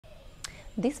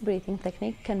This breathing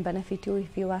technique can benefit you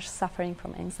if you are suffering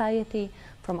from anxiety,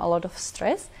 from a lot of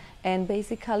stress, and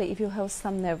basically if you have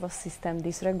some nervous system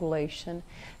dysregulation.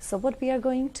 So what we are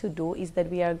going to do is that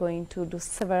we are going to do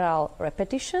several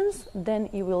repetitions, then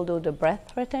you will do the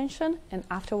breath retention, and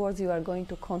afterwards you are going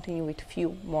to continue with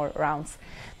few more rounds.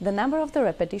 The number of the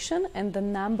repetition and the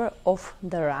number of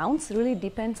the rounds really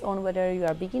depends on whether you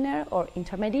are beginner or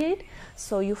intermediate,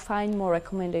 so you find more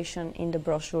recommendation in the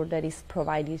brochure that is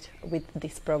provided with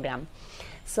this program.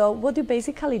 So what you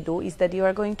basically do is that you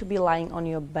are going to be lying on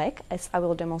your back, as I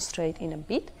will demonstrate in a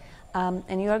bit,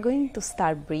 and you are going to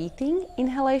start breathing.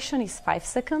 Inhalation is 5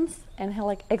 seconds and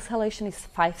exhalation is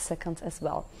 5 seconds as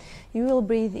well. You will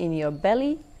breathe in your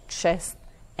belly, chest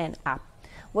and up.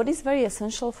 What is very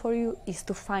essential for you is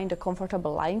to find a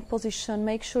comfortable lying position.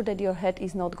 Make sure that your head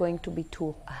is not going to be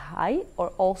too high or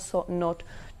also not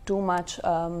too much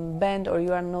bent, or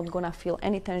you are not going to feel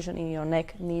any tension in your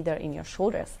neck, neither in your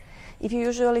shoulders. If you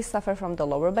usually suffer from the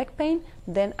lower back pain,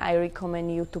 then I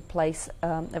recommend you to place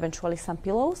eventually some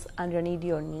pillows underneath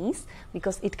your knees,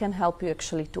 because it can help you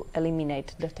actually to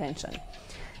eliminate the tension.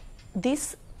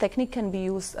 This technique can be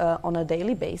used on a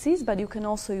daily basis, but you can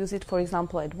also use it, for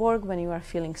example, at work when you are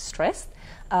feeling stressed,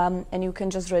 and you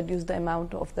can just reduce the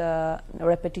amount of the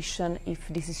repetition if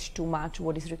this is too much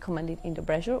what is recommended in the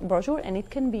brochure, and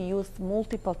it can be used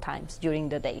multiple times during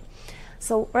the day.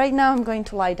 So right now I'm going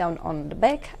to lie down on the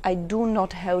back. I do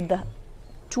not have the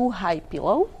too high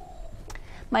pillow.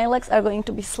 My legs are going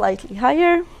to be slightly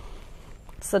higher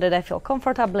so that I feel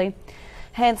comfortably.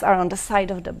 Hands are on the side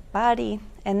of the body,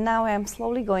 and now I am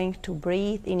slowly going to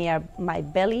breathe in my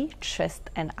belly,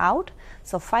 chest and out.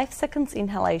 So 5 seconds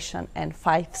inhalation and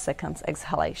 5 seconds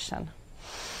exhalation.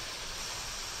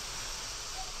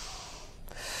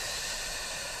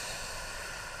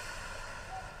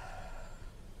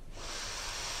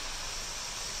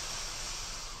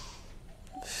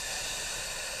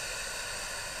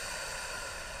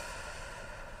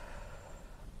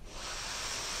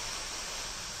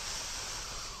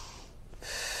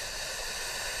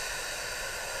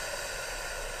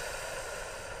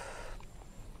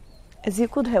 As you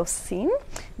could have seen,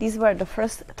 these were the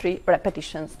first 3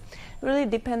 repetitions. Really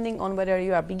depending on whether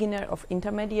you are beginner or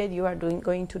intermediate, you are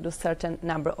going to do certain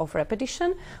number of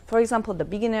repetition. For example, the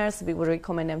beginners, we would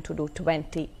recommend them to do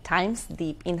 20 times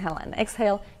deep inhale and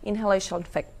exhale. Inhalation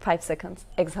 5 seconds,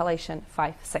 exhalation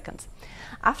 5 seconds.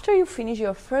 After you finish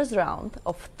your first round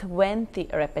of 20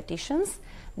 repetitions,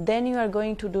 then you are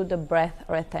going to do the breath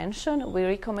retention. We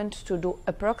recommend to do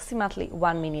approximately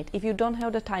 1 minute. If you don't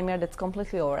have the timer, that's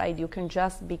completely alright. You can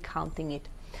just be counting it.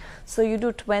 So you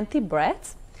do 20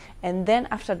 breaths, and then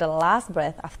after the last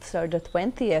breath, after the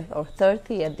 20th or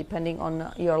 30th, depending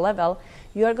on your level,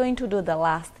 you are going to do the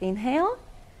last inhale,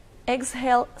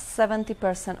 exhale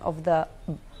 70% of the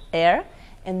air,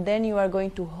 and then you are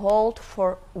going to hold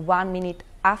for 1 minute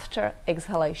after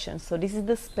exhalation. So this is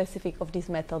the specific of this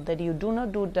method, that you do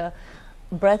not do the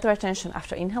breath retention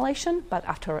after inhalation, but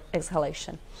after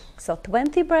exhalation. So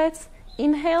 20 breaths,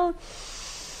 inhale,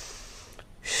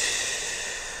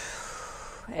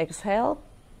 exhale,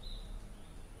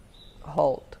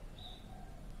 hold.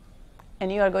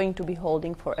 And you are going to be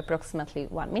holding for approximately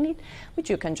 1 minute,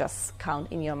 which you can just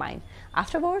count in your mind.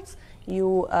 Afterwards,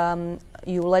 you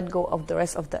let go of the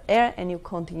rest of the air, and you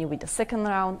continue with the second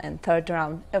round and third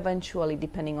round, eventually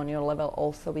depending on your level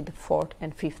also with the fourth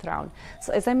and fifth round.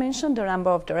 So as I mentioned, the number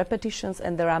of the repetitions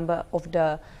and the number of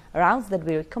the rounds that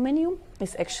we recommend you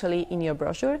is actually in your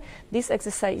brochure. This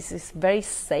exercise is very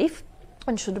safe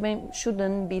and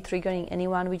shouldn't be triggering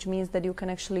anyone, which means that you can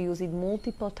actually use it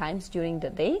multiple times during the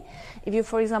day. If you,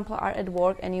 for example, are at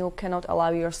work and you cannot allow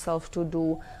yourself to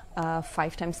do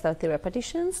 5 times 30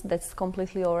 repetitions, that's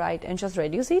completely alright, and just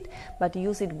reduce it, but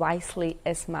use it wisely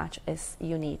as much as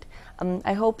you need.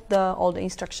 I hope all the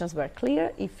instructions were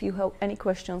clear. If you have any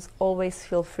questions, always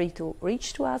feel free to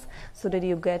reach to us so that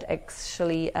you get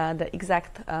actually the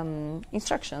exact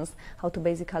instructions how to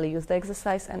basically use the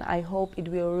exercise, and I hope it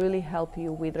will really help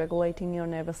you with regulating your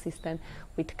nervous system,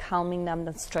 with calming down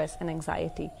the stress and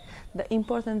anxiety. The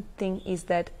important thing is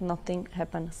that nothing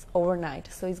happens overnight,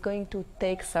 so it's going to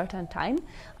take certain time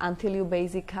until you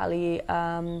basically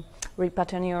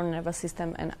repattern your nervous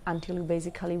system, and until you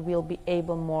basically will be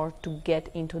able more to get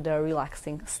into the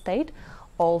relaxing state.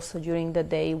 Also during the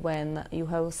day, when you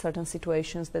have certain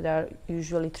situations that are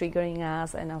usually triggering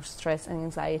us and our stress and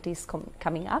anxiety is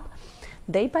coming up,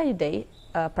 day by day,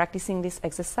 practicing this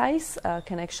exercise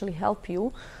can actually help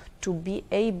you to be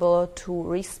able to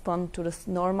respond to the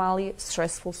normally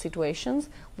stressful situations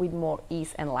with more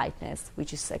ease and lightness,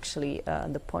 which is actually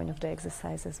the point of the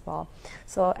exercise as well.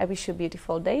 So I wish you a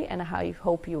beautiful day, and I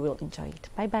hope you will enjoy it.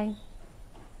 Bye bye.